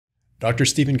Dr.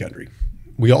 Stephen Gundry,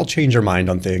 we all change our mind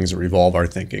on things or evolve our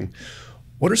thinking.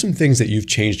 What are some things that you've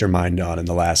changed your mind on in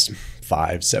the last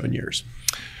 5-7 years?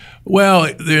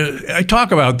 Well, I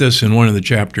talk about this in one of the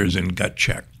chapters in Gut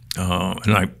Check,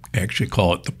 and I actually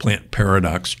call it the Plant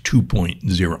Paradox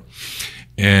 2.0.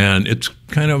 And it's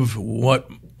kind of what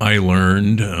I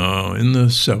learned in the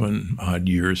 7-odd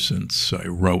years since I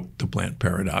wrote the Plant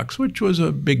Paradox, which was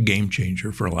a big game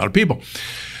changer for a lot of people.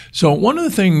 So one of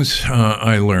the things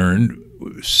I learned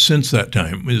since that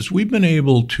time is we've been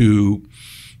able to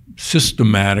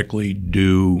systematically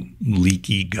do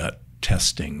leaky gut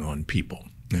testing on people.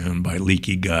 And by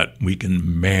leaky gut, we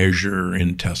can measure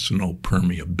intestinal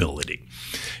permeability.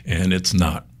 And it's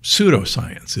not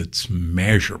pseudoscience, it's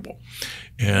measurable.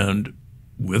 And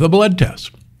with a blood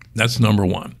test, that's number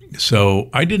one. So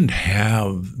I didn't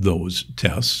have those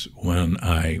tests when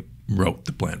I wrote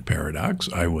the Plant Paradox.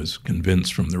 I was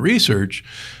convinced from the research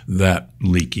that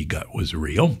leaky gut was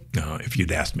real. If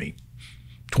you'd asked me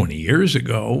 20 years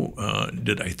ago,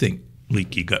 did I think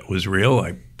leaky gut was real,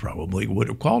 I probably would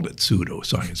have called it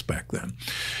pseudoscience back then.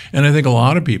 And I think a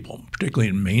lot of people, particularly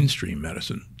in mainstream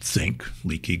medicine, think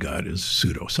leaky gut is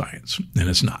pseudoscience, and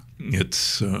it's not.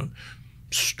 It's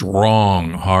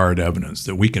strong, hard evidence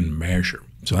that we can measure.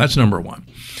 So that's number one.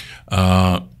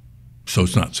 So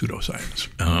it's not pseudoscience.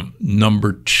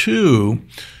 Number two,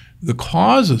 the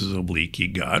causes of leaky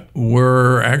gut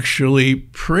were actually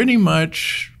pretty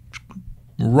much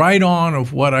right on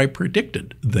of what I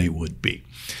predicted they would be.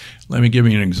 Let me give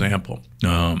you an example.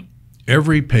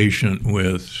 Every patient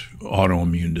with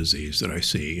autoimmune disease that I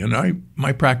see, and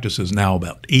my practice is now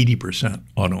about 80%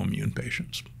 autoimmune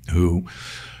patients who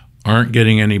aren't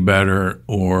getting any better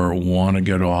or want to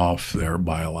get off their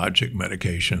biologic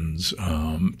medications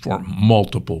for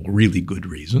multiple really good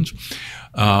reasons.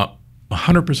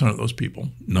 100% of those people,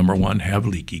 number one, have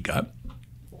leaky gut.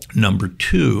 Number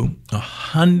two,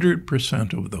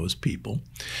 100% of those people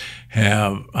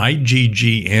have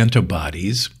IgG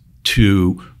antibodies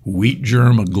to wheat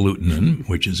germ agglutinin,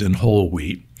 which is in whole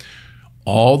wheat,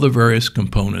 all the various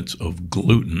components of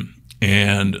gluten,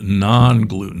 and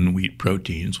non-gluten wheat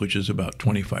proteins, which is about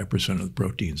 25% of the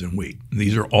proteins in wheat.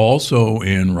 These are also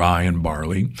in rye and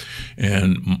barley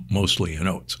and mostly in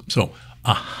oats. So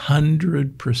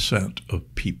 100%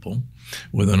 of people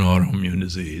with an autoimmune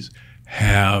disease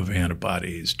have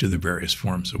antibodies to the various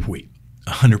forms of wheat.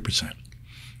 100%.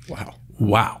 Wow.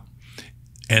 Wow.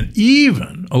 And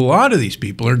even a lot of these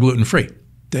people are gluten-free.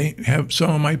 Some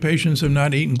of my patients have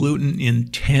not eaten gluten in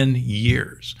 10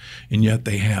 years, and yet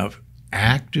they have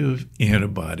active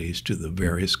antibodies to the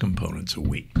various components of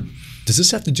wheat. Does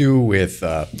this have to do with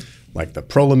like the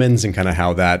prolamins and kind of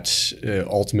how that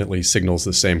ultimately signals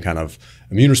the same kind of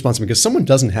immune response? Because someone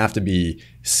doesn't have to be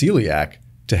celiac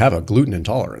to have a gluten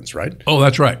intolerance, right? Oh,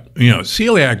 that's right.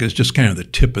 Celiac is just kind of the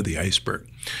tip of the iceberg.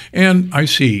 And I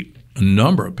see a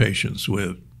number of patients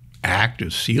with active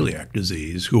celiac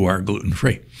disease who are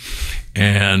gluten-free.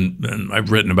 And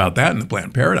I've written about that in the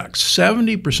Plant Paradox.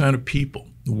 70% of people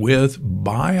with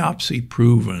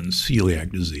biopsy-proven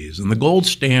celiac disease, and the gold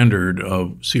standard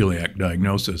of celiac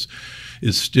diagnosis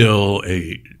is still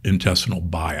an intestinal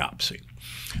biopsy.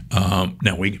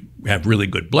 Now, we have really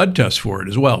good blood tests for it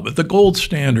as well, but the gold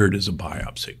standard is a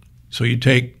biopsy. So you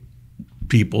take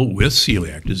people with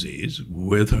celiac disease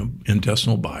with an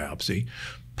intestinal biopsy,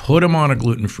 put them on a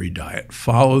gluten-free diet,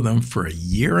 follow them for 1.5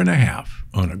 years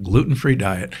on a gluten-free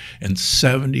diet, and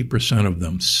 70% of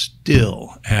them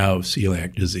still have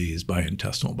celiac disease by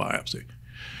intestinal biopsy.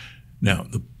 Now,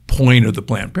 the point of the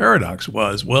Plant Paradox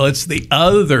was, well, it's the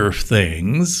other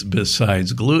things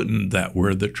besides gluten that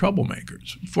were the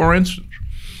troublemakers. For instance,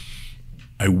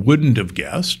 I wouldn't have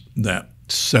guessed that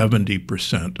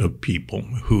 70% of people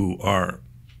who are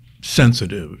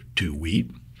sensitive to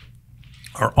wheat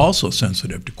are also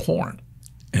sensitive to corn,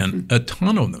 and a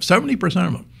ton of them, 70%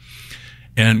 of them.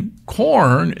 And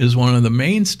corn is one of the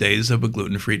mainstays of a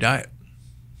gluten-free diet.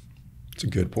 That's a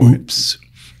good point. Oops.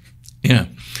 Yeah.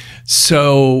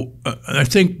 So I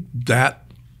think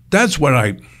that's what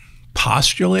I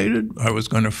postulated I was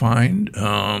going to find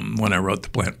when I wrote the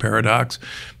Plant Paradox,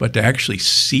 but to actually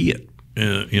see it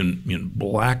in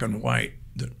black and white,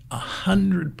 that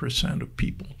 100% of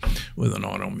people with an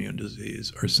autoimmune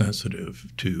disease are sensitive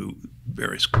to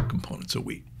various components of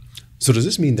wheat. So does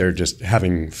this mean they're just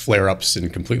having flare-ups in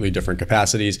completely different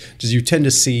capacities? Do you tend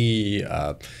to see,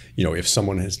 if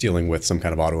someone is dealing with some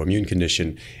kind of autoimmune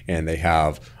condition and they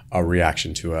have a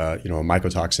reaction to a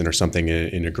mycotoxin or something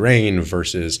in a grain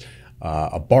versus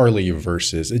a barley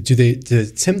versus, do they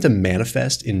tend to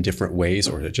manifest in different ways,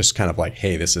 or is it just kind of like,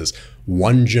 hey, this is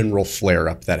one general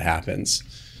flare-up that happens?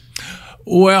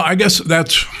 Well, I guess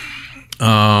that's,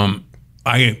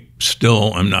 I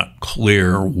still am not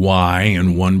clear why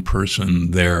in one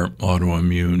person their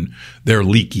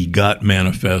leaky gut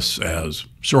manifests as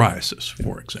psoriasis,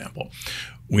 for example.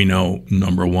 We know,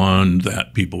 number one,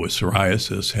 that people with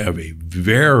psoriasis have a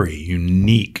very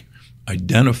unique,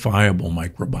 identifiable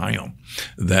microbiome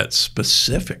that's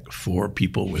specific for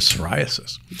people with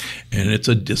psoriasis. And it's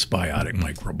a dysbiotic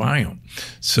microbiome.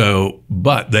 So,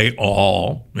 but they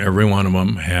all, every one of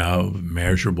them, have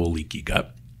measurable leaky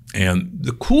gut. And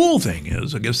the cool thing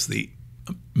is, I guess the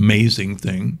amazing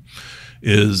thing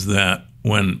is that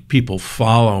when people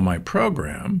follow my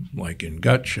program, like in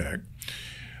Gut Check,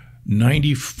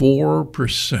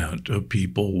 94% of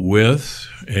people with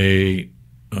a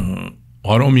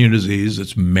autoimmune disease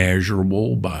that's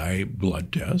measurable by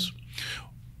blood tests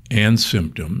and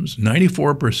symptoms,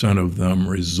 94% of them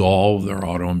resolve their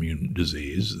autoimmune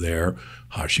disease. Their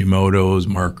Hashimoto's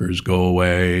markers go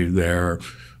away, their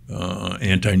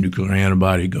anti-nuclear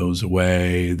antibody goes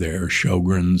away, their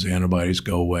Sjogren's antibodies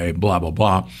go away, blah, blah,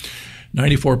 blah.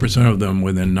 94% of them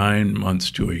within 9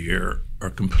 months to a year are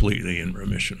completely in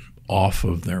remission, off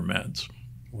of their meds.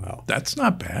 Wow. That's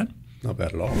not bad. Not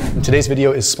bad at all. Today's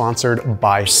video is sponsored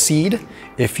by Seed.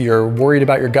 If you're worried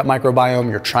about your gut microbiome,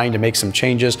 you're trying to make some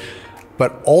changes,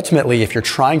 but ultimately, if you're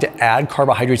trying to add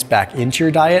carbohydrates back into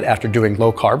your diet after doing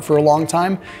low carb for a long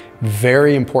time,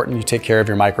 very important you take care of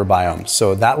your microbiome.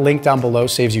 So that link down below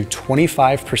saves you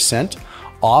 25%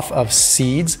 off of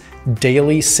Seed's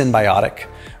Daily Synbiotic,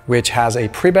 which has a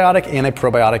prebiotic and a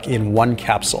probiotic in one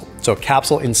capsule. So a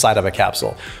capsule inside of a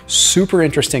capsule. Super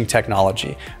interesting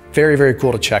technology. Very, very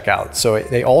cool to check out. So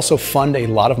they also fund a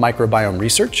lot of microbiome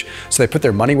research. So they put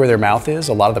their money where their mouth is.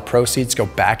 A lot of the proceeds go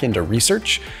back into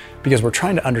research because we're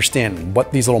trying to understand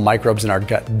what these little microbes in our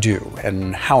gut do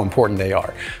and how important they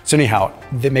are. So anyhow,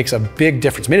 that makes a big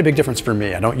difference. Made a big difference for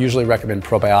me. I don't usually recommend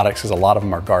probiotics because a lot of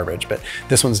them are garbage, but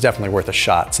this one's definitely worth a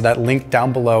shot. So that link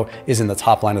down below is in the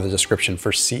top line of the description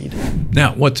for Seed.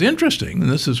 Now, what's interesting, and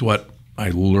this is what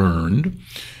I learned,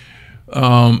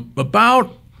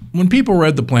 about when people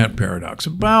read The Plant Paradox,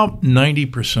 about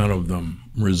 90% of them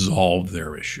resolved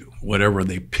their issue, whatever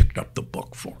they picked up the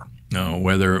book for.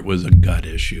 Whether it was a gut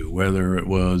issue, whether it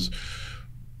was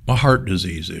a heart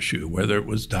disease issue, whether it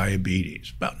was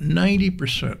diabetes, about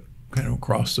 90% kind of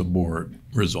across the board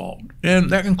resolved. And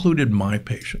that included my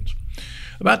patients.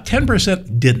 About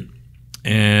 10% didn't.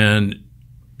 And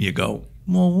you go,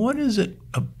 well, what is it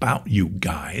about you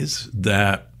guys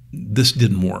that this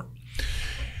didn't work?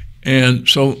 And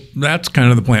so that's kind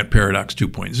of the Plant Paradox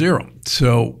 2.0.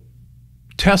 So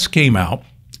tests came out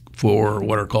for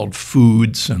what are called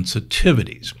food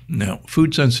sensitivities. Now,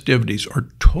 food sensitivities are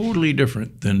totally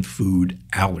different than food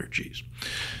allergies.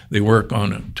 They work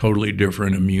on a totally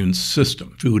different immune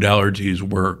system. Food allergies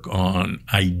work on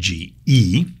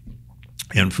IgE,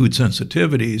 and food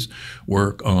sensitivities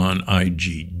work on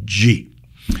IgG.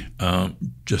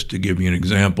 Just to give you an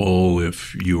example,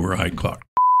 if you or I caught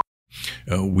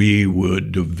we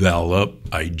would develop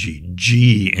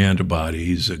IgG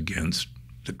antibodies against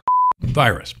the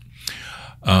virus.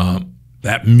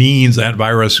 That means that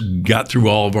virus got through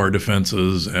all of our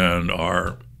defenses and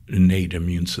our innate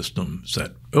immune system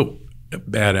said, oh, a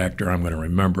bad actor, I'm going to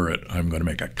remember it. I'm going to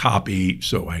make a copy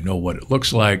so I know what it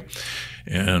looks like.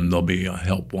 And there'll be a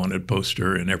help wanted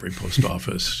poster in every post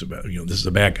office about, this is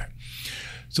a bad guy.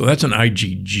 So that's an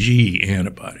IgG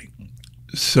antibody.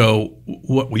 So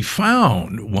what we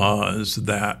found was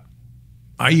that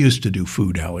I used to do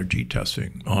food allergy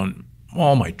testing on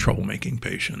all my troublemaking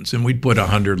patients, and we'd put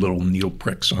 100 little needle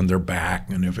pricks on their back,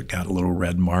 and if it got a little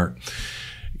red mark,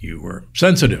 you were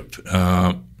sensitive.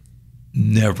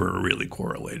 Never really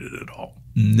correlated at all.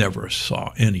 Never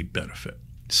saw any benefit.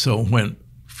 So when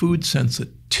food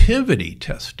sensitivity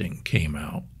testing came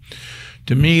out,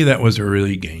 to me that was a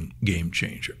really game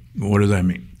changer. What does that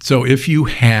mean? So if you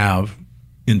have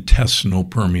intestinal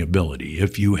permeability,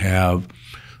 if you have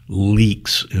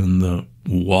leaks in the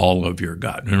wall of your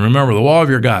gut. And remember, the wall of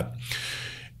your gut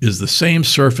is the same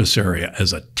surface area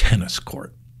as a tennis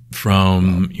court.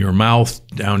 From your mouth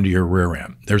down to your rear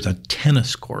end. There's a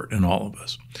tennis court in all of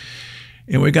us.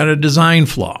 And we got a design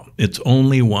flaw. It's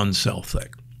only 1 cell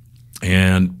thick.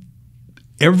 And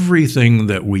everything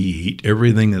that we eat,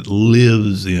 everything that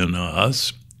lives in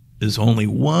us is only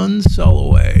 1 cell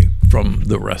away from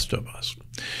the rest of us.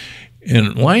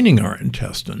 And lining our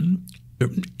intestine,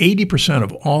 80%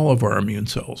 of all of our immune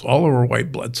cells, all of our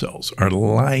white blood cells, are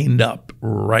lined up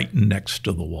right next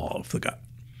to the wall of the gut.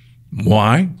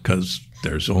 Why? Because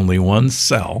there's only 1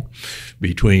 cell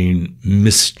between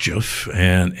mischief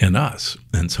and us.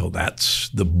 And so that's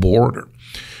the border.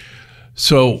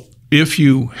 So if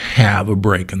you have a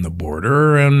break in the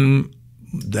border, and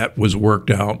that was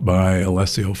worked out by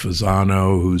Alessio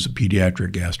Fasano, who's a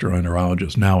pediatric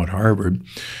gastroenterologist now at Harvard,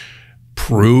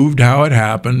 proved how it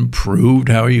happened, proved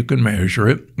how you can measure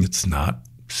it. It's not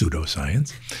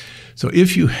pseudoscience. So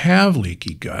if you have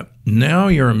leaky gut, now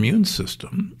your immune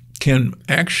system can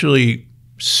actually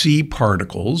see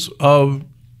particles of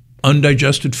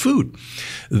undigested food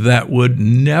that would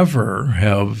never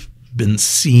have been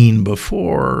seen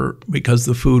before because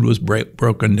the food was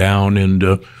broken down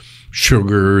into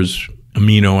sugars,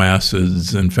 amino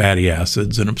acids, and fatty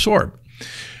acids and absorbed.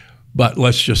 But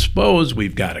let's just suppose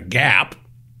we've got a gap.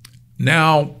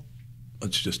 Now,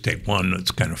 let's just take one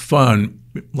that's kind of fun.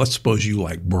 Let's suppose you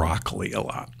like broccoli a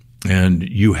lot and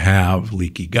you have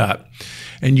leaky gut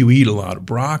and you eat a lot of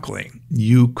broccoli.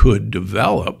 You could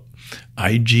develop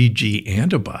IgG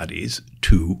antibodies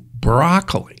to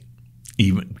broccoli,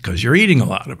 even because you're eating a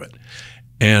lot of it.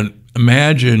 And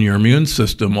imagine your immune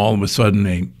system, all of a sudden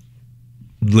a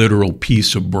literal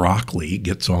piece of broccoli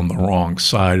gets on the wrong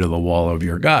side of the wall of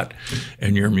your gut,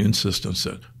 and your immune system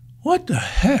says, what the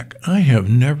heck? I have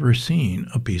never seen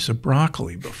a piece of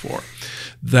broccoli before.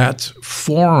 That's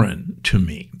foreign to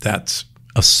me. That's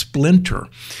a splinter.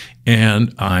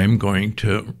 And I'm going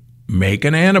to make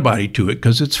an antibody to it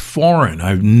because it's foreign.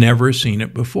 I've never seen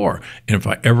it before. And if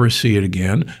I ever see it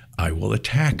again, I will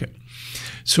attack it.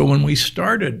 So when we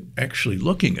started actually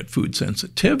looking at food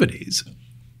sensitivities,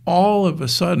 all of a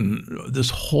sudden, this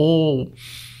whole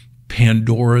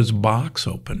Pandora's box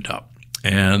opened up.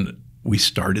 And we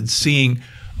started seeing,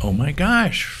 oh my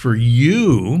gosh, for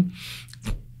you,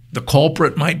 the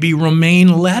culprit might be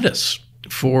romaine lettuce.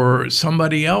 For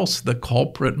somebody else, the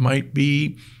culprit might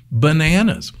be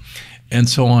bananas, and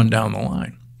so on down the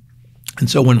line. And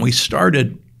so when we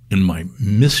started in my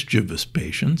mischievous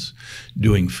patients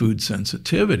doing food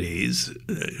sensitivities,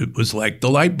 it was like the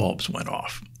light bulbs went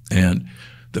off. And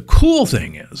the cool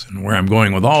thing is, and where I'm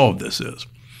going with all of this is,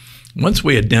 once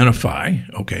we identify,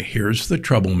 okay, here's the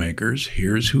troublemakers,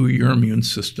 here's who your immune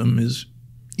system is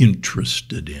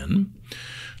interested in,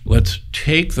 let's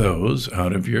take those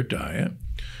out of your diet.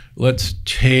 Let's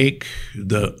take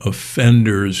the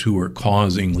offenders who are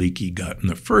causing leaky gut in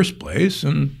the first place,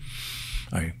 and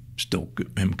I still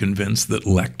am convinced that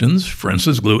lectins, for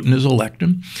instance, gluten is a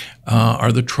lectin,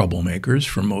 are the troublemakers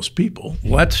for most people.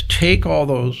 Let's take all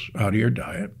those out of your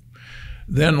diet.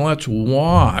 Then let's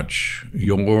watch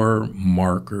your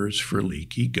markers for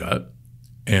leaky gut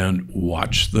and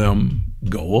watch them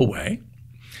go away.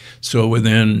 So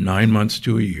within 9 months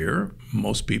to a year,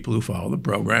 most people who follow the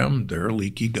program, their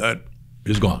leaky gut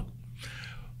is gone.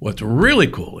 What's really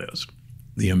cool is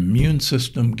the immune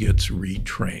system gets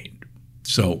retrained.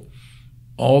 So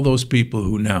all those people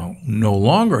who now no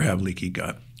longer have leaky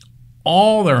gut,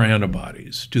 all their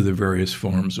antibodies to the various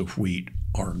forms of wheat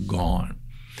are gone.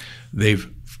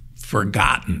 They've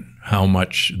forgotten how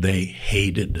much they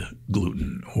hated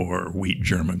gluten or wheat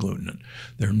germ agglutinin.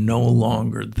 They're no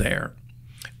longer there.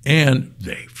 And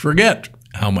they forget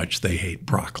how much they hate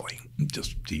broccoli,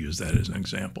 just to use that as an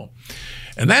example.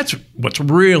 And that's what's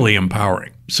really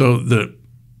empowering. So the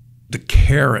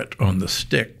carrot on the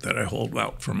stick that I hold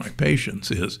out for my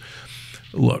patients is,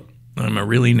 look, I'm a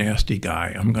really nasty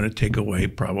guy. I'm going to take away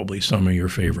probably some of your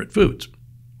favorite foods.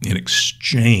 In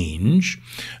exchange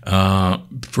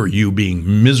for you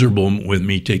being miserable with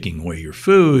me taking away your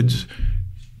foods,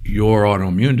 your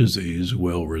autoimmune disease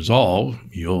will resolve,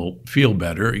 you'll feel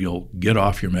better, you'll get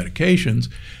off your medications,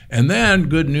 and then,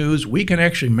 good news, we can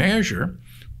actually measure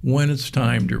when it's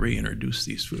time to reintroduce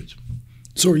these foods.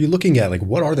 So are you looking at, like,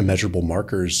 what are the measurable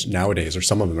markers nowadays, or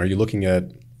some of them? Are you looking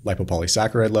at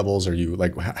lipopolysaccharide levels? Are you,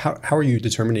 like, how are you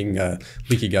determining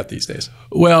leaky gut these days?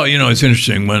 Well, you know, it's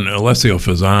interesting. When Alessio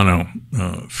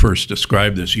Fasano first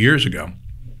described this years ago,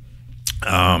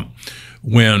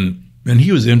 and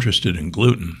he was interested in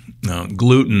gluten.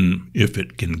 Gluten, if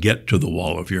it can get to the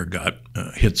wall of your gut,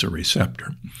 hits a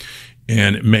receptor,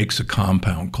 and it makes a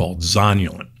compound called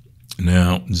zonulin.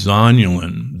 Now,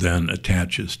 zonulin then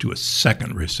attaches to a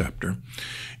second receptor,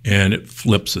 and it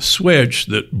flips a switch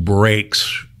that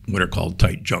breaks what are called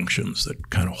tight junctions that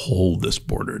kind of hold this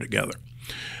border together.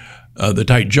 The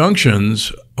tight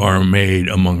junctions are made,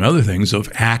 among other things, of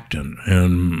actin,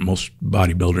 and most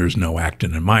bodybuilders know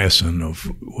actin and myosin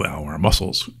of how our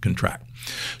muscles contract.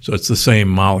 So it's the same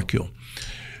molecule.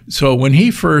 So when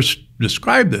he first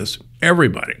described this,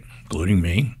 everybody, including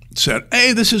me, said,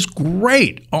 hey, this is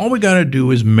great. All we got to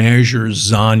do is measure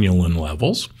zonulin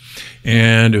levels,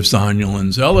 and if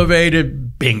zonulin's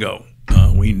elevated, bingo,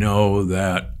 we know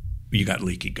that you got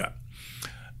leaky gut.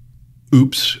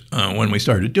 Oops, when we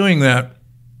started doing that,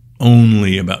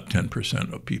 only about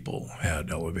 10% of people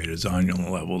had elevated zonulin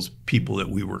levels, people that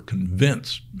we were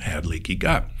convinced had leaky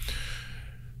gut.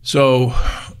 So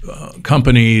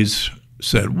companies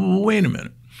said, well, wait a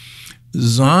minute.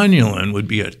 Zonulin would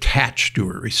be attached to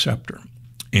a receptor,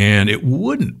 and it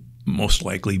wouldn't most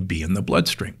likely be in the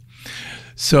bloodstream.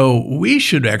 So we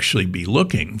should actually be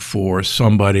looking for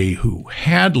somebody who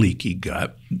had leaky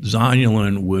gut.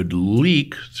 Zonulin would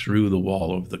leak through the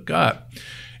wall of the gut,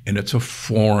 and it's a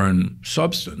foreign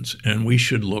substance, and we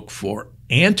should look for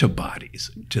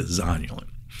antibodies to zonulin.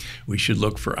 We should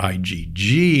look for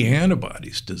IgG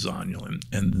antibodies to zonulin,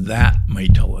 and that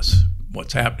might tell us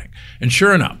what's happening. And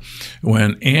sure enough,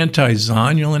 when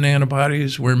anti-zonulin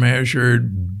antibodies were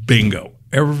measured, bingo,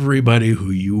 everybody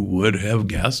who you would have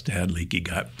guessed had leaky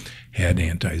gut had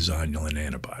anti-zonulin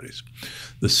antibodies.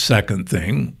 The second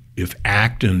thing, if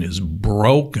actin is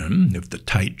broken, if the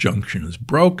tight junction is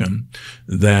broken,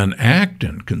 then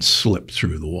actin can slip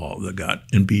through the wall of the gut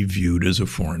and be viewed as a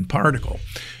foreign particle.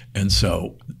 And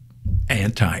so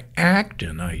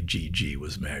anti-actin IgG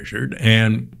was measured,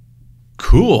 and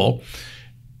cool,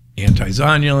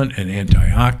 anti-zonulin and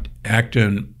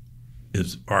anti-actin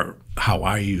are how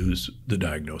I use the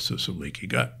diagnosis of leaky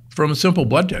gut. From a simple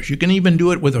blood test, you can even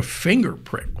do it with a finger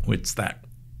prick. It's that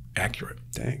accurate.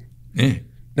 Dang. Yeah.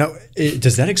 Now,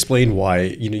 does that explain why,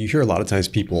 you hear a lot of times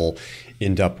people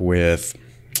end up with,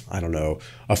 I don't know,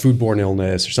 a foodborne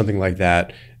illness or something like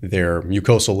that, their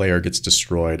mucosal layer gets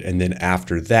destroyed, and then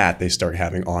after that, they start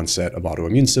having onset of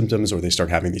autoimmune symptoms, or they start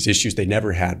having these issues they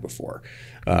never had before.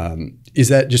 Is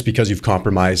that just because you've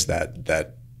compromised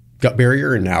that gut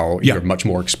barrier and now you're much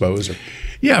more exposed?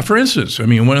 Yeah, for instance,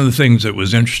 one of the things that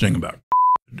was interesting about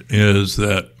is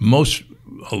that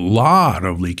a lot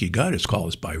of leaky gut is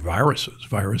caused by viruses.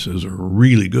 Viruses are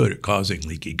really good at causing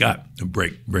leaky gut,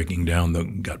 breaking down the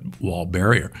gut wall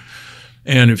barrier.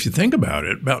 And if you think about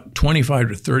it, about 25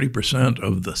 to 30%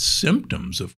 of the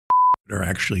symptoms of are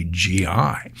actually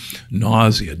GI,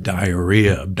 nausea,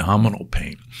 diarrhea, abdominal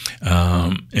pain,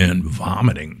 and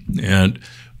vomiting. And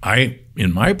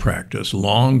in my practice,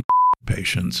 long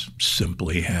patients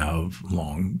simply have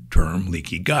long-term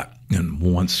leaky gut. And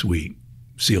once we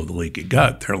seal the leaky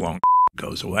gut, their long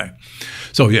goes away.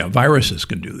 So yeah, viruses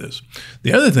can do this.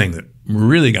 The other thing that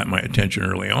really got my attention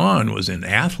early on was in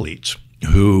athletes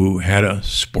who had a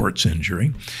sports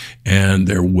injury, and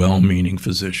their well-meaning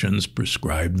physicians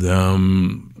prescribed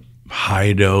them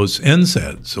high-dose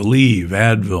NSAIDs, Aleve,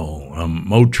 Advil,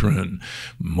 Motrin,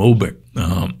 Mobic,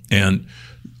 and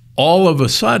all of a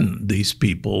sudden, these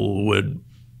people would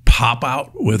pop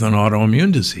out with an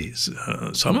autoimmune disease.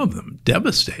 Some of them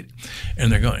devastated,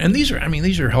 and they're going. And these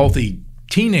are healthy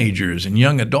teenagers and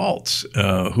young adults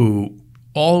who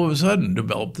all of a sudden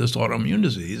developed this autoimmune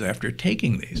disease after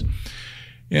taking these.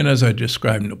 And as I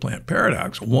described in the plant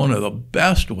paradox, one of the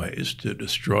best ways to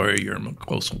destroy your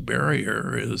mucosal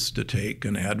barrier is to take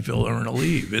an Advil or an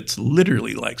Aleve. It's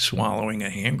literally like swallowing a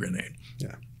hand grenade.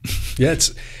 Yeah. Yeah,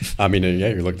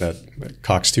 you're looking at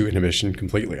COX-2 inhibition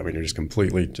completely. You're just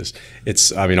completely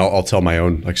I'll tell my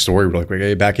own story real quick.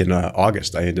 Hey, back in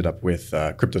August, I ended up with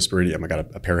Cryptosporidium. I got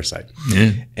a parasite.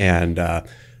 Yeah. And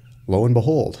lo and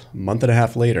behold, a month and a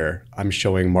half later, I'm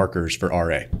showing markers for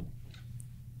RA.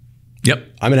 Yep.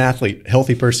 I'm an athlete,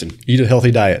 healthy person, eat a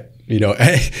healthy diet,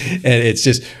 and it's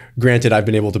just, granted, I've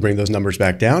been able to bring those numbers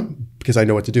back down because I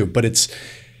know what to do, but it's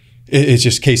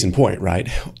just case in point, right?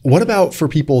 What about for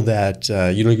people that,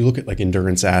 you look at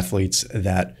endurance athletes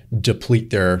that deplete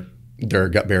their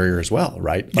gut barrier as well,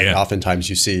 right? Oftentimes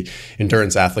you see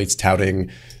endurance athletes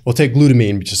touting, well, take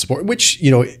glutamine to support, which,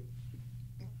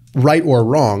 right or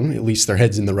wrong, at least their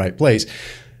head's in the right place.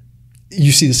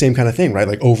 You see the same kind of thing, right?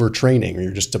 Like overtraining, or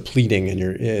you're just depleting, and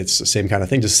it's the same kind of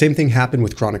thing. Does the same thing happen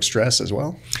with chronic stress as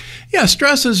well? Yeah,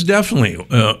 stress is definitely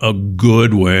a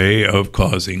good way of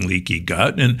causing leaky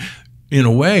gut. And in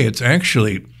a way, it's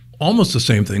actually almost the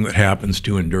same thing that happens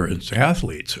to endurance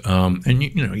athletes. And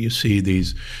you see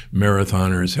these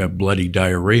marathoners have bloody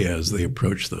diarrhea as they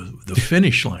approach the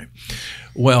finish line.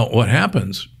 Well, what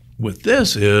happens with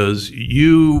this is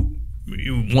you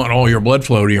want all your blood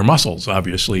flow to your muscles,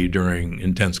 obviously, during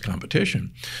intense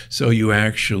competition. So you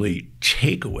actually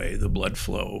take away the blood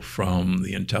flow from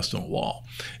the intestinal wall,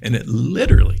 and it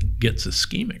literally gets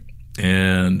ischemic,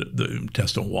 and the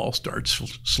intestinal wall starts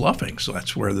sloughing. So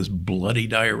that's where this bloody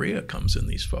diarrhea comes in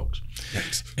these folks.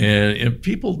 Thanks. And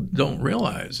people don't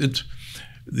realize it's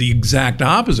the exact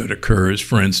opposite occurs.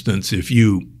 For instance, if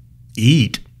you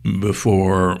eat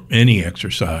before any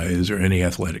exercise or any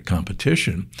athletic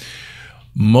competition,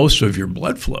 most of your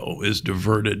blood flow is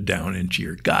diverted down into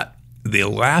your gut, the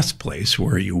last place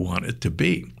where you want it to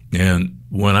be. And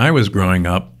when I was growing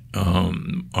up,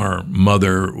 our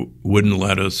mother wouldn't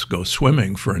let us go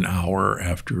swimming for an hour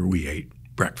after we ate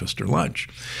breakfast or lunch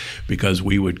because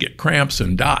we would get cramps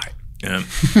and die. And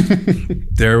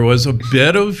there was a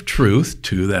bit of truth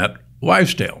to that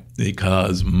wives' tale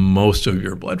because most of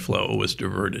your blood flow was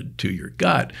diverted to your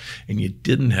gut and you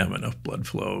didn't have enough blood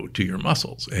flow to your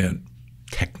muscles. And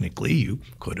technically, you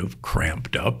could have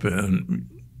cramped up and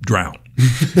drowned.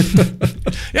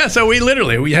 Yeah, so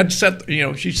we had to set,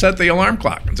 she set the alarm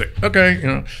clock and say,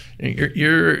 okay,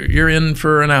 you're in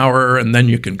for an hour and then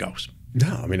you can go.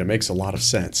 No, I mean, it makes a lot of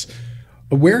sense.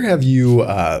 Where have you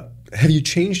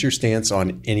changed your stance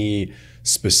on any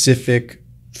specific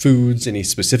foods, any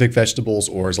specific vegetables,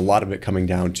 or is a lot of it coming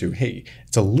down to, hey,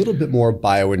 it's a little bit more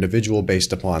bio-individual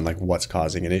based upon like what's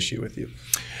causing an issue with you?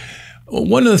 Well,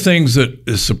 one of the things that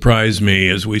has surprised me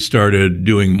is we started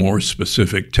doing more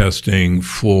specific testing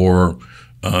for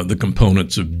the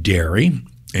components of dairy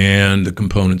and the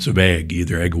components of egg,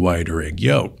 either egg white or egg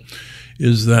yolk,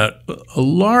 is that a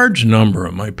large number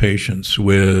of my patients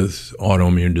with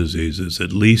autoimmune diseases,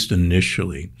 at least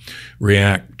initially,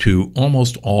 react to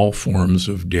almost all forms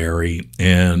of dairy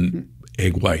and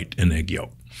egg white and egg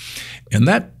yolk. And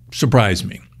that surprised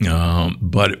me,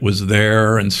 but it was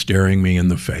there and staring me in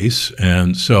the face.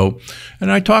 And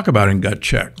I talk about in Gut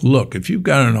Check, look, if you've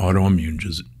got an autoimmune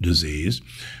disease,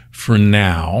 for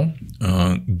now,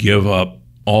 give up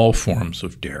all forms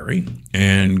of dairy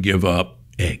and give up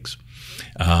eggs.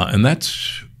 And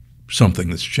that's something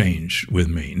that's changed with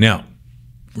me. Now,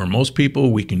 for most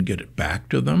people, we can get it back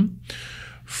to them.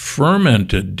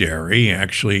 Fermented dairy,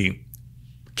 actually,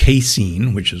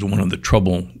 casein, which is one of the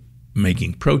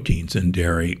trouble-making proteins in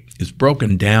dairy, is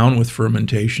broken down with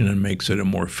fermentation and makes it a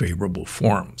more favorable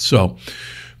form. So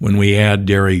when we add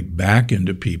dairy back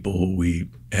into people, we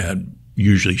add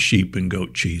usually sheep and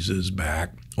goat cheeses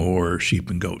back or sheep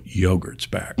and goat yogurts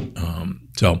back.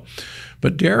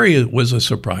 But dairy was a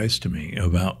surprise to me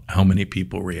about how many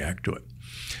people react to it.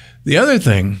 The other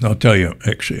thing, I'll tell you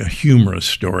actually a humorous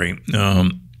story.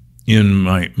 In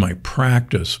my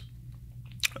practice,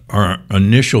 our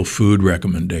initial food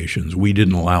recommendations, we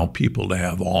didn't allow people to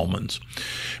have almonds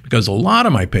because a lot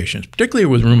of my patients, particularly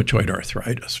with rheumatoid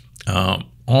arthritis,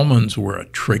 almonds were a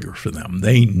trigger for them.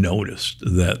 They noticed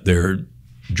that their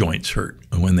joints hurt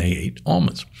when they ate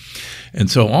almonds.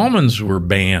 And so almonds were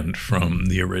banned from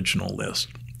the original list.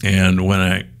 And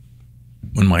when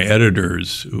my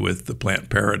editors with the Plant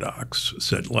Paradox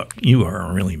said, look, you are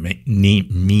a really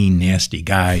mean, nasty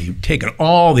guy. You've taken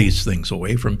all these things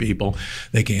away from people.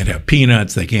 They can't have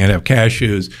peanuts. They can't have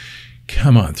cashews.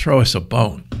 Come on, throw us a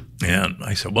bone. And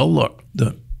I said, well, look,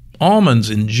 the almonds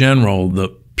in general, the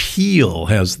peel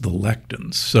has the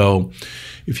lectins. So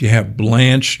if you have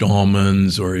blanched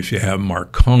almonds or if you have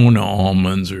Marcona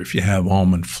almonds or if you have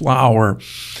almond flour,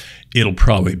 it'll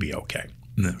probably be okay.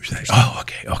 And then we say, oh,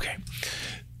 okay.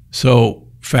 So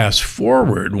fast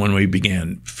forward when we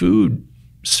began food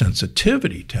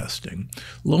sensitivity testing,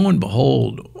 lo and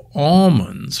behold,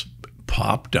 almonds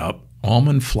popped up,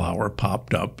 almond flour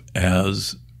popped up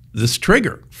as this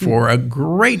trigger for a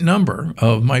great number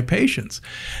of my patients.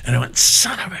 And I went,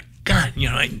 son of a gun,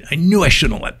 I knew I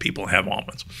shouldn't let people have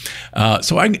almonds.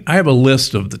 So I have a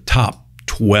list of the top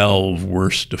 12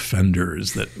 worst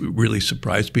offenders that really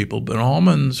surprise people, but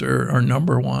almonds are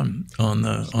number one on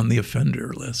the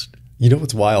offender list. You know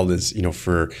what's wild is,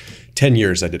 for 10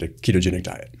 years I did a ketogenic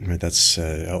diet. Right? That's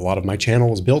a lot of my channel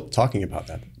was built talking about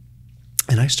that.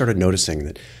 And I started noticing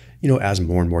that, as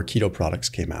more and more keto products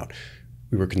came out,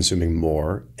 we were consuming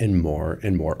more and more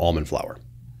and more almond flour,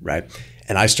 right?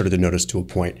 And I started to notice to a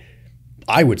point,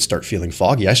 I would start feeling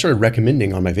foggy. I started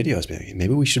recommending on my videos,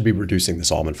 maybe we should be reducing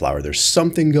this almond flour. There's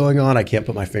something going on. I can't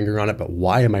put my finger on it, but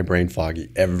why am I brain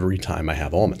foggy every time I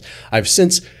have almonds? I've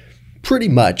since pretty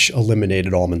much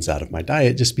eliminated almonds out of my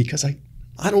diet just because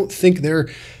I don't think they're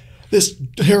this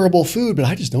terrible food, but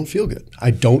I just don't feel good.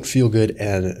 I don't feel good,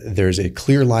 and there's a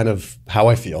clear line of how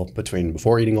I feel between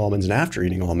before eating almonds and after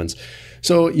eating almonds.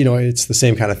 So, it's the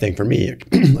same kind of thing for me.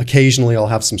 Occasionally I'll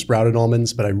have some sprouted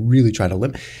almonds, but I really try to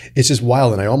limit. It's just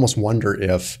wild, and I almost wonder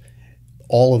if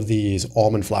all of these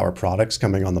almond flour products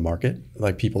coming on the market,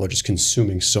 like people are just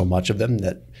consuming so much of them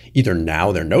that either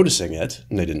now they're noticing it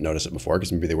and they didn't notice it before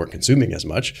because maybe they weren't consuming as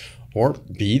much, or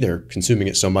B, they're consuming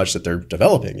it so much that they're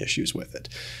developing issues with it.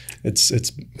 It's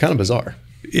kind of bizarre.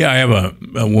 Yeah, I have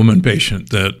a woman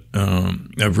patient that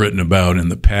I've written about in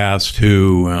the past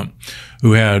who had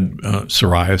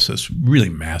psoriasis, really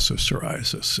massive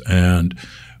psoriasis, and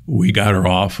we got her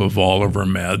off of all of her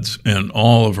meds, and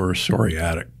all of her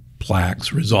psoriatic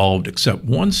plaques resolved except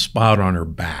one spot on her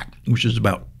back, which is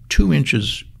about 2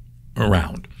 inches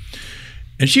around.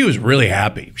 And she was really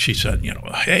happy. She said,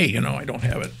 hey, I don't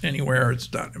have it anywhere.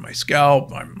 It's not in my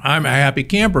scalp. I'm a happy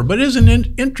camper. But isn't it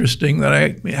interesting that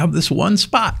I have this one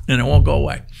spot and it won't go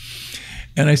away?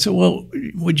 And I said, well,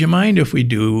 would you mind if we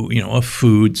do, a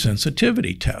food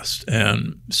sensitivity test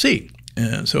and see?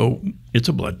 And so it's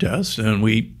a blood test, and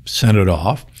we sent it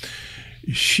off.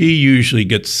 She usually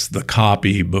gets the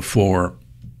copy before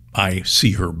I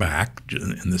see her back,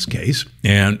 in this case.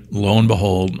 And lo and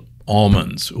behold,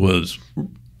 almonds was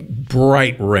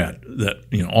bright red,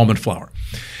 almond flour.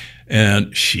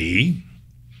 And she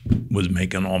was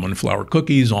making almond flour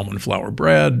cookies, almond flour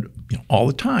bread, all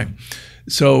the time.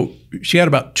 So she had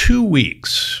about 2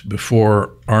 weeks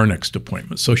before our next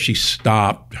appointment. So she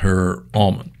stopped her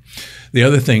almond. The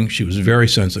other thing, she was very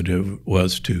sensitive,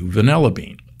 was to vanilla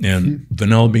bean. And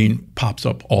vanilla bean pops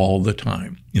up all the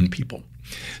time in people.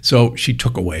 So she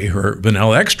took away her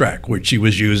vanilla extract, which she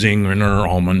was using in her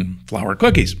almond flour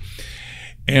cookies.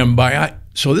 And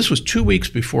so this was 2 weeks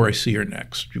before I see her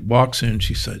next. She walks in,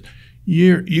 she said,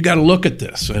 you got to look at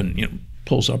this. And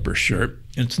pulls up her shirt.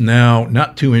 It's now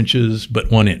not 2 inches,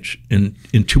 but 1 inch in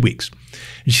 2 weeks.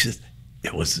 And she says,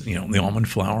 it was, the almond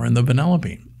flour and the vanilla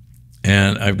bean.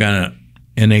 And I've got an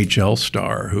NHL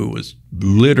star who was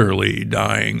literally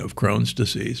dying of Crohn's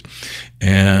disease.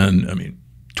 And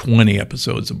 20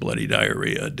 episodes of bloody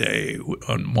diarrhea a day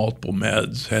on multiple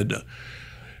meds,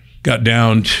 got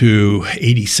down to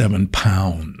 87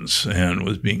 pounds and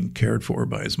was being cared for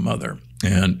by his mother.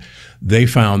 And they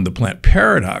found the Plant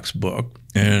Paradox book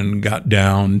and got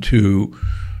down to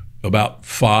about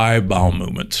 5 bowel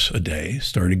movements a day,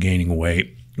 started gaining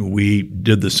weight. We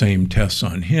did the same tests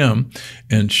on him,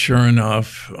 and sure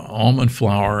enough, almond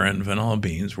flour and vanilla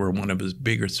beans were one of his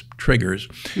biggest triggers.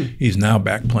 He's now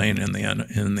back playing in the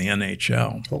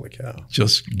NHL. Holy cow.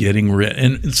 Just getting rid.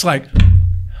 And it's like,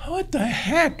 what the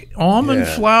heck? Almond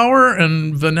flour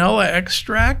and vanilla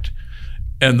extract?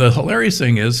 And the hilarious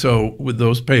thing is, so with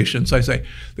those patients, I say,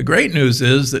 the great news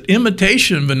is that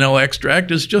imitation vanilla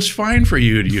extract is just fine for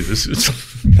you to use.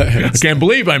 I can't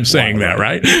believe I'm saying that,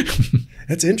 right?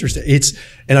 That's interesting.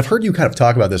 And I've heard you kind of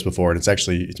talk about this before, and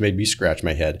it's made me scratch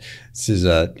my head. This is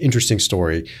an interesting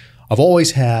story. I've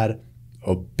always had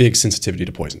a big sensitivity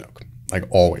to poison oak, like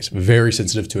always, very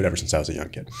sensitive to it ever since I was a young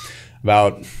kid.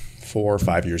 About 4 or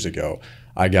 5 years ago,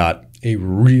 I got a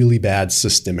really bad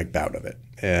systemic bout of it.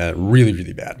 Really,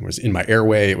 really bad. It was in my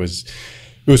airway. It was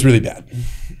really bad.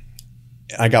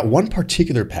 I got one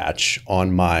particular patch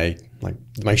on my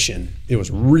shin. It was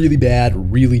really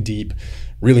bad, really deep,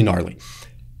 really gnarly.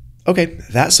 Okay,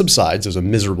 that subsides. It was a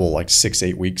miserable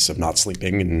 6-8 weeks of not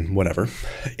sleeping and whatever.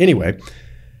 Anyway,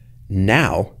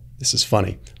 now, this is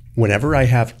funny. Whenever I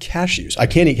have cashews, I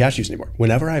can't eat cashews anymore.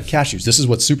 Whenever I have cashews, this is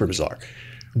what's super bizarre.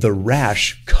 The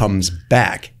rash comes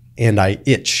back and I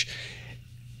itch.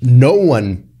 No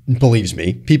one believes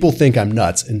me. People think I'm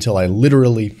nuts until I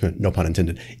literally, no pun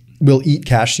intended, will eat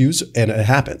cashews, and it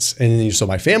happens. And so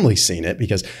my family's seen it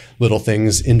because little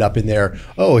things end up in there.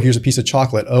 Oh, here's a piece of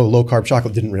chocolate. Oh, low carb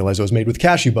chocolate. Didn't realize it was made with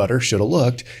cashew butter. Should have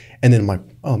looked. And then I'm like,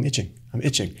 oh, I'm itching. I'm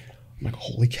like,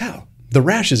 holy cow. The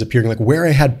rash is appearing like where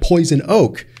I had poison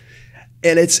oak.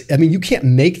 And you can't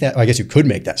make that. I guess you could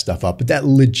make that stuff up, but that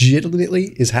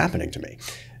legitimately is happening to me.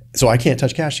 So I can't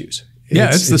touch cashews.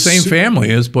 It's the same family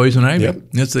as poison ivy. Yep.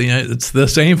 It's the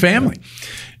same family.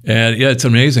 And it's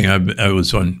amazing. I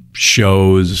was on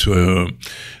shows.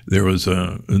 There was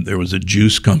a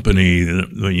juice company.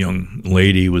 The young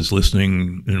lady was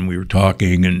listening, and we were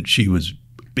talking, and she was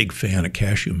a big fan of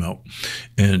cashew milk,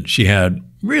 and she had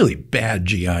really bad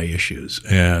GI issues,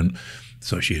 and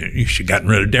so she gotten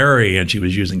rid of dairy, and she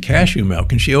was using cashew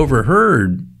milk, and she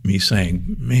overheard me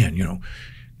saying, "Man,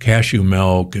 cashew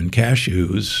milk and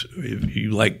cashews, if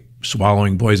you like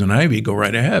swallowing poison ivy, go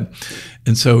right ahead."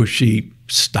 And so she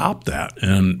stopped that.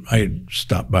 And I had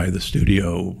stopped by the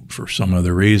studio for some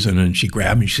other reason, and she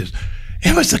grabbed me. She says,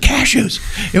 "It was the cashews.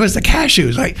 It was the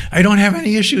cashews. I don't have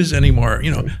any issues anymore."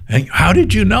 And how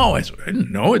did you know? I said, "I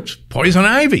didn't know. It's poison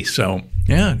ivy." So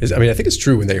yeah. I think it's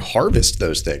true when they harvest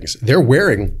those things, they're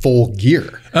wearing full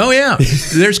gear. Oh, yeah.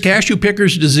 There's cashew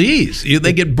pickers disease.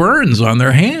 They get burns on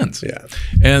their hands. Yeah.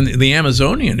 And the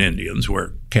Amazonian Indians,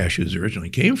 where cashews originally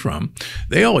came from,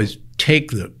 they always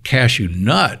take the cashew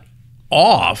nut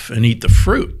off and eat the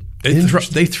fruit.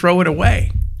 They throw it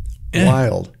away.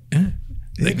 Wild. Yeah.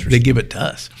 They give it to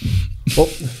us. Well,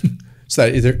 so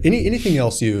is there anything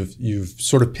else you've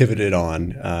sort of pivoted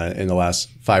on in the last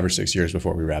 5 or 6 years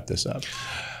before we wrap this up?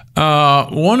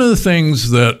 One of the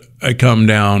things that I come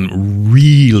down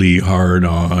really hard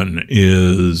on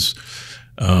is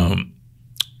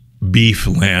beef,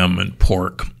 lamb, and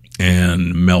pork.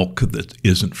 and milk that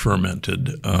isn't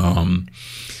fermented. And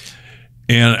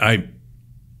I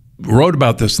wrote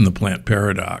about this in the Plant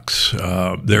Paradox.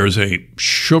 There's a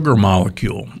sugar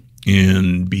molecule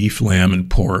in beef, lamb, and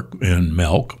pork and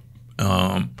milk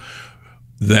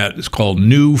that is called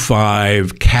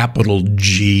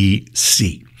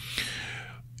Nu5GC.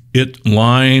 It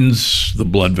lines the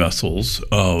blood vessels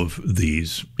of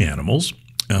these animals.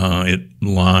 It's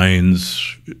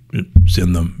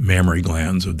in the mammary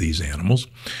glands of these animals.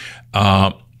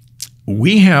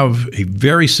 We have a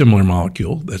very similar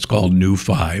molecule that's called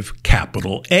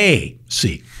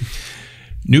Nu5AC.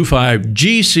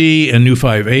 Nu5GC and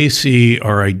Nu5AC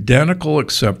are identical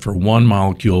except for one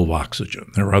molecule of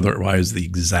oxygen. They're otherwise the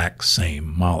exact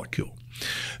same molecule.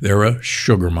 They're a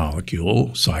sugar molecule,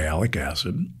 sialic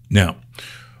acid. Now,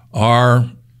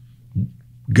 our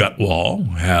gut wall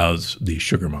has these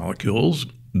sugar molecules.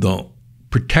 The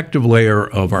protective layer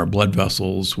of our blood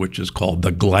vessels, which is called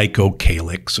the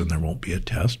glycocalyx, and there won't be a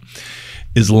test,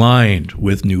 is lined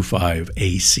with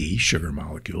Nu5AC sugar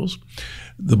molecules.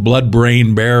 The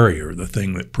blood-brain barrier, the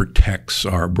thing that protects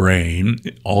our brain,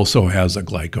 also has a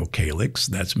glycocalyx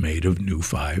that's made of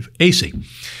Nu5AC.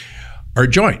 Our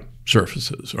joint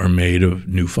surfaces are made of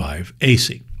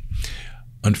Nu5AC.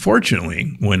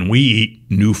 Unfortunately, when we eat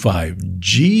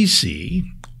Nu5GC,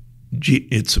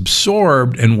 it's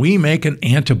absorbed and we make an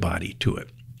antibody to it,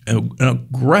 an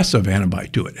aggressive antibody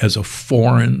to it as a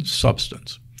foreign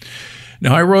substance.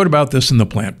 Now, I wrote about this in the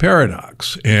Plant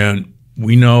Paradox, and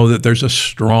we know that there's a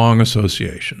strong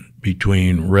association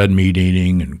between red meat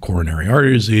eating and coronary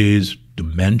artery disease,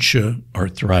 dementia,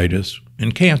 arthritis,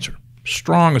 and cancer.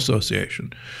 Strong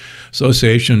association.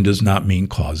 Association does not mean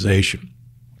causation.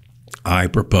 I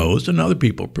proposed, and other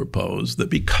people proposed,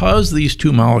 that because these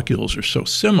two molecules are so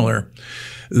similar,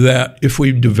 that if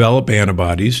we develop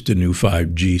antibodies to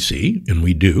Nu5GC, and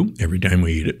we do every time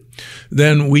we eat it,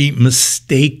 then we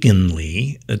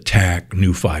mistakenly attack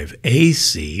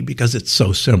Nu5AC because it's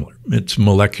so similar. It's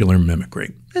molecular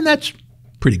mimicry, and that's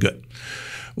pretty good.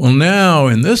 Well, now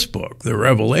in this book, the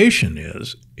revelation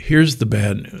is, here's the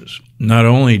bad news. Not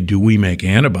only do we make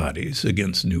antibodies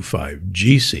against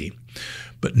Nu5GC,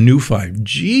 but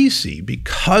Nu5GC,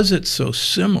 because it's so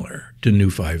similar to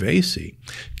Nu5AC,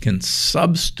 can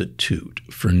substitute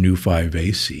for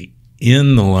Nu5AC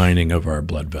in the lining of our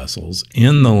blood vessels,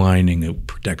 in the lining that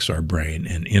protects our brain,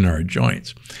 and in our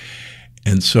joints.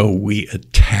 And so we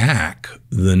attack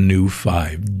the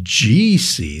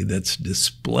Nu5GC that's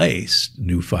displaced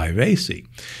Nu5AC.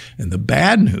 And the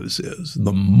bad news is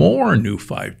the more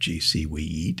Nu5GC we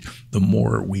eat, the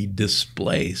more we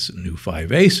displace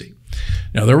Nu5AC.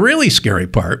 Now, the really scary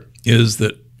part is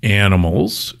that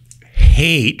animals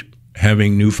hate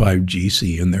having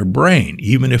Nu5GC in their brain,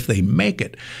 even if they make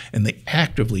it, and they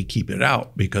actively keep it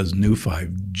out because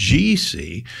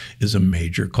Nu5GC is a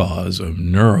major cause of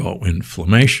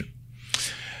neuroinflammation.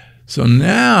 So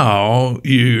now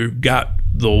you've got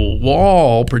the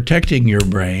wall protecting your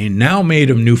brain, now made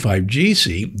of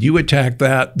Nu5GC. You attack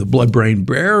that, the blood-brain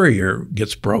barrier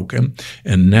gets broken,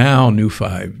 and now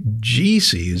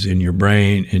Nu5GC is in your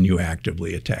brain, and you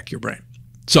actively attack your brain.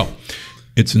 So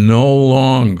it's no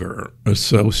longer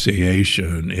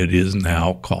association, it is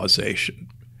now causation.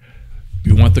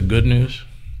 You want the good news?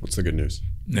 What's the good news?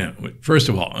 Now, first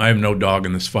of all, I have no dog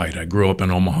in this fight. I grew up in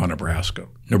Omaha, Nebraska.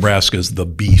 Nebraska is the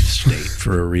beef state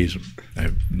for a reason. I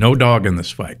have no dog in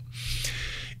this fight.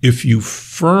 If you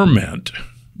ferment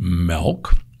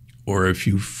milk, or if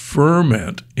you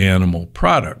ferment animal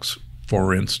products,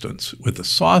 for instance, with a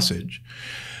sausage,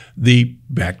 the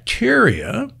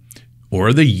bacteria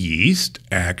or the yeast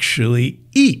actually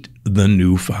eat the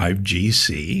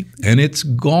Nu5GC, and it's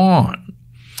gone.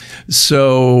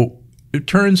 So it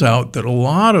turns out that a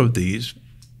lot of these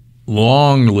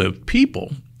long-lived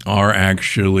people are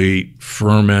actually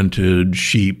fermented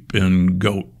sheep and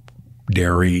goat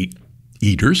dairy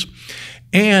eaters,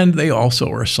 and they also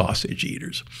are sausage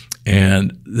eaters.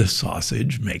 And the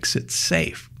sausage makes it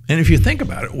safe. And if you think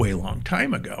about it, way long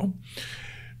time ago,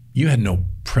 you had no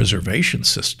preservation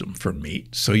system for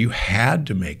meat, so you had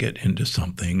to make it into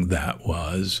something that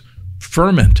was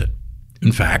fermented.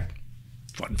 In fact,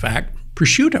 fun fact,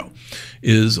 prosciutto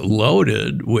is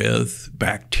loaded with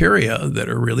bacteria that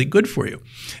are really good for you.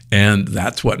 And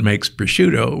that's what makes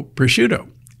prosciutto prosciutto.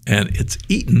 And it's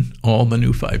eaten all the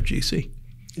Nu5GC.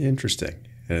 Interesting.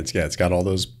 And it's got all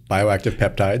those bioactive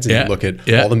peptides. And you look at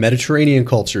all the Mediterranean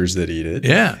cultures that eat it.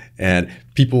 Yeah. And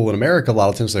people in America a lot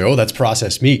of times say, oh, that's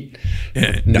processed meat.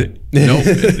 No.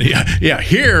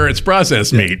 Here it's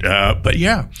processed meat. But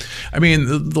yeah, I mean,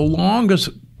 the longest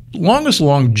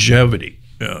longevity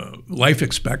life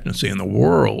expectancy in the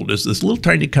world is this little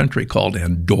tiny country called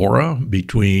Andorra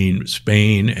between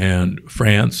Spain and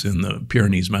France in the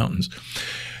Pyrenees Mountains.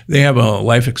 They have a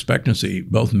life expectancy,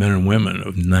 both men and women,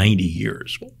 of 90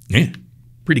 years. Yeah,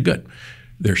 pretty good.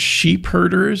 They're sheep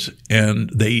herders, and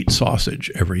they eat sausage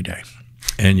every day.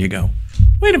 And you go,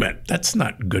 wait a minute, that's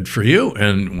not good for you.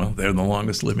 And, well, they're the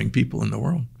longest living people in the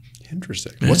world.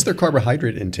 Interesting. Yeah. What's their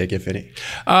carbohydrate intake, if any?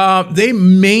 They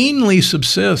mainly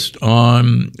subsist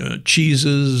on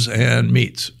cheeses and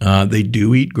meats. They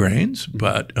do eat grains,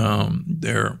 but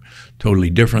they're totally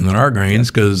different than our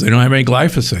grains because they don't have any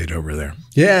glyphosate over there.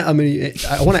 Yeah, I mean,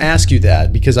 I want to ask you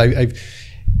that because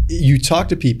you talk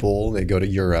to people, they go to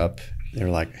Europe, they're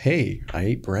like, hey, I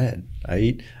ate bread,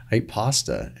 I ate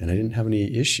pasta, and I didn't have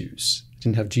any issues. I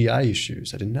didn't have GI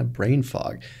issues. I didn't have brain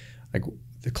fog. Like,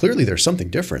 clearly there's something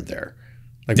different there.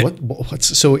 Like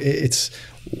is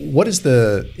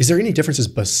there any differences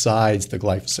besides the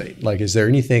glyphosate? Like, is there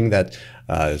anything that,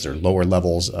 is there lower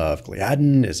levels of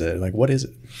gliadin? Is it like, what is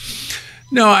it?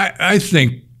 No, I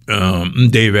think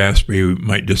Dave Asprey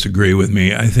might disagree with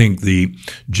me. I think the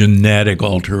genetic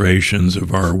alterations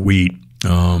of our wheat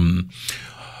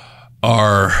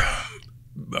are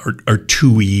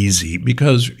too easy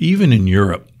because even in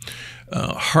Europe,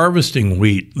 harvesting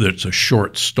wheat that's a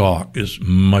short stalk is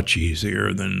much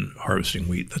easier than harvesting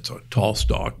wheat that's a tall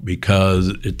stalk because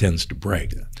it tends to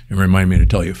break. And remind me to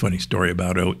tell you a funny story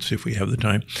about oats if we have the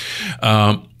time.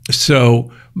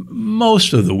 So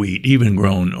most of the wheat, even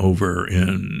grown over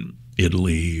in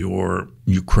Italy or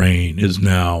Ukraine, is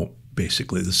now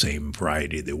basically the same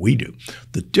variety that we do.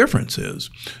 The difference is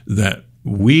that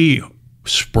we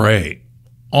spray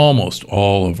almost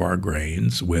all of our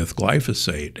grains with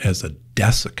glyphosate as a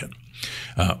desiccant,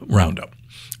 Roundup.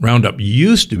 Roundup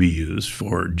used to be used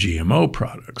for GMO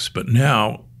products, but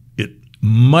now it's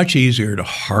much easier to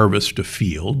harvest a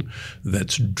field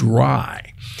that's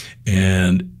dry.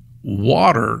 And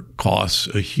water costs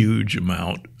a huge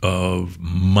amount of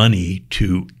money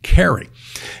to carry.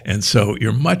 And so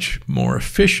you're much more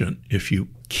efficient if you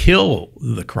kill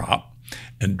the crop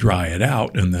and dry it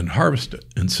out and then harvest it.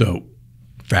 And so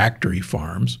factory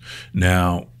farms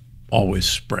now always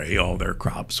spray all their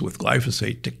crops with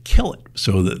glyphosate to kill it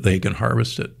so that they can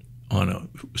harvest it on a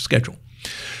schedule.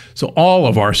 So all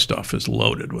of our stuff is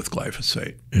loaded with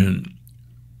glyphosate. In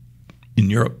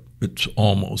Europe, it's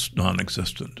almost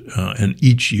non-existent. And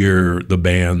each year, the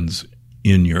bans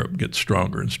in Europe get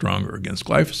stronger and stronger against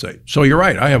glyphosate. So you're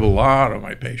right. I have a lot of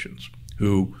my patients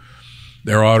who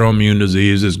their autoimmune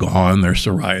disease is gone, their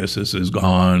psoriasis is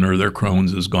gone, or their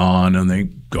Crohn's is gone, and they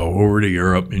go over to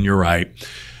Europe, and you're right.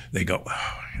 They go,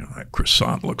 oh, that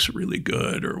croissant looks really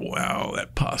good, or wow,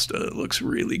 that pasta looks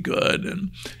really good,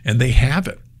 and they have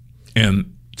it.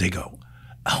 And they go,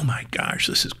 oh my gosh,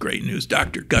 this is great news.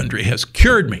 Dr. Gundry has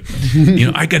cured me.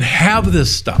 I can have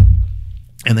this stuff.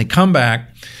 And they come back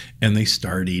and they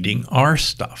start eating our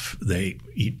stuff. They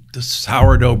eat the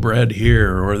sourdough bread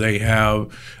here, or they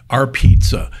have our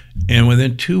pizza. And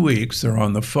within 2 weeks, they're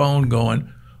on the phone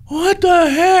going, what the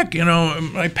heck?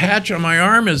 My patch on my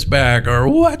arm is back, or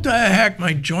what the heck?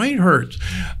 My joint hurts.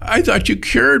 I thought you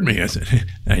cured me. I said,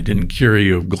 I didn't cure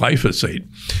you of glyphosate.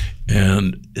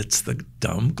 And it's the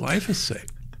dumb glyphosate.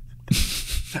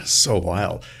 That's so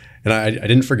wild. And I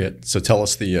didn't forget. So tell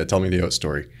me the oat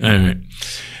story. All right.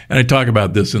 And I talk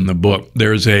about this in the book.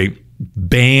 There's a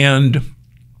banned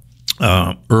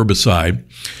herbicide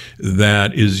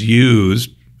that is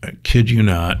used, I kid you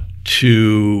not,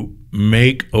 to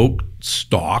make oat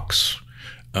stalks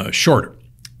shorter,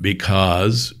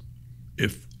 because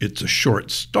if it's a short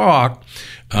stalk,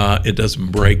 it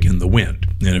doesn't break in the wind.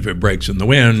 And if it breaks in the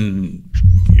wind,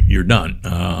 you're done.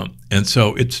 And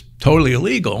so it's totally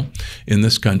illegal in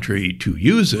this country to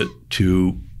use it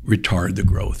to retard the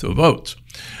growth of oats.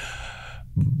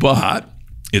 But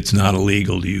it's not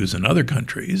illegal to use in other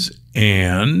countries.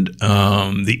 And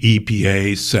the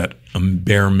EPA set a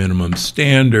bare minimum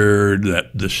standard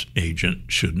that this agent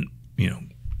shouldn't,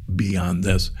 be on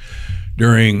this.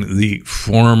 During the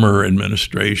former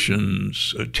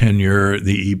administration's tenure,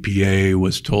 the EPA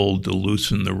was told to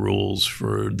loosen the rules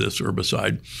for this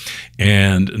herbicide.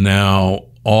 And now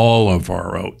all of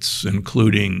our oats,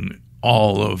 including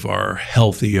all of our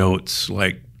healthy oats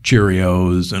like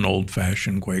Cheerios and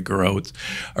old-fashioned Quaker oats,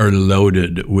 are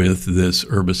loaded with this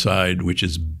herbicide, which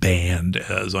is banned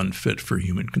as unfit for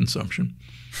human consumption.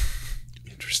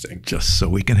 Interesting. Just so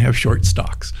we can have short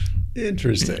stalks.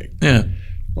 Interesting. Yeah.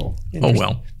 Oh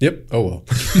well. Yep. Oh, well.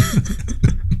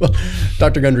 Well,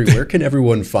 Dr. Gundry, where can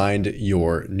everyone find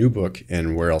your new book,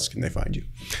 and where else can they find you?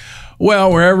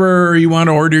 Well, wherever you want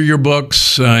to order your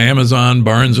books, Amazon,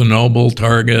 Barnes & Noble,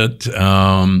 Target,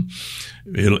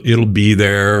 it'll be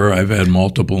there. I've had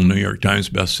multiple New York Times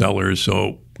bestsellers,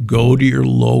 so go to your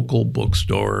local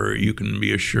bookstore. You can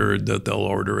be assured that they'll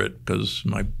order it because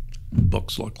my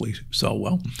books luckily sell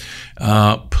well.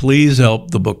 Please help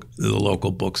the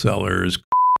local booksellers.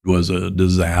 It was a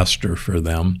disaster for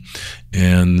them,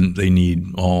 and they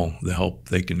need all the help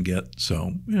they can get.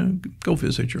 So go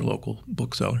visit your local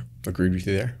bookseller. Agreed with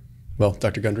you there. Well,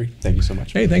 Dr. Gundry, thank you so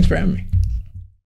much. Hey, thanks for having me.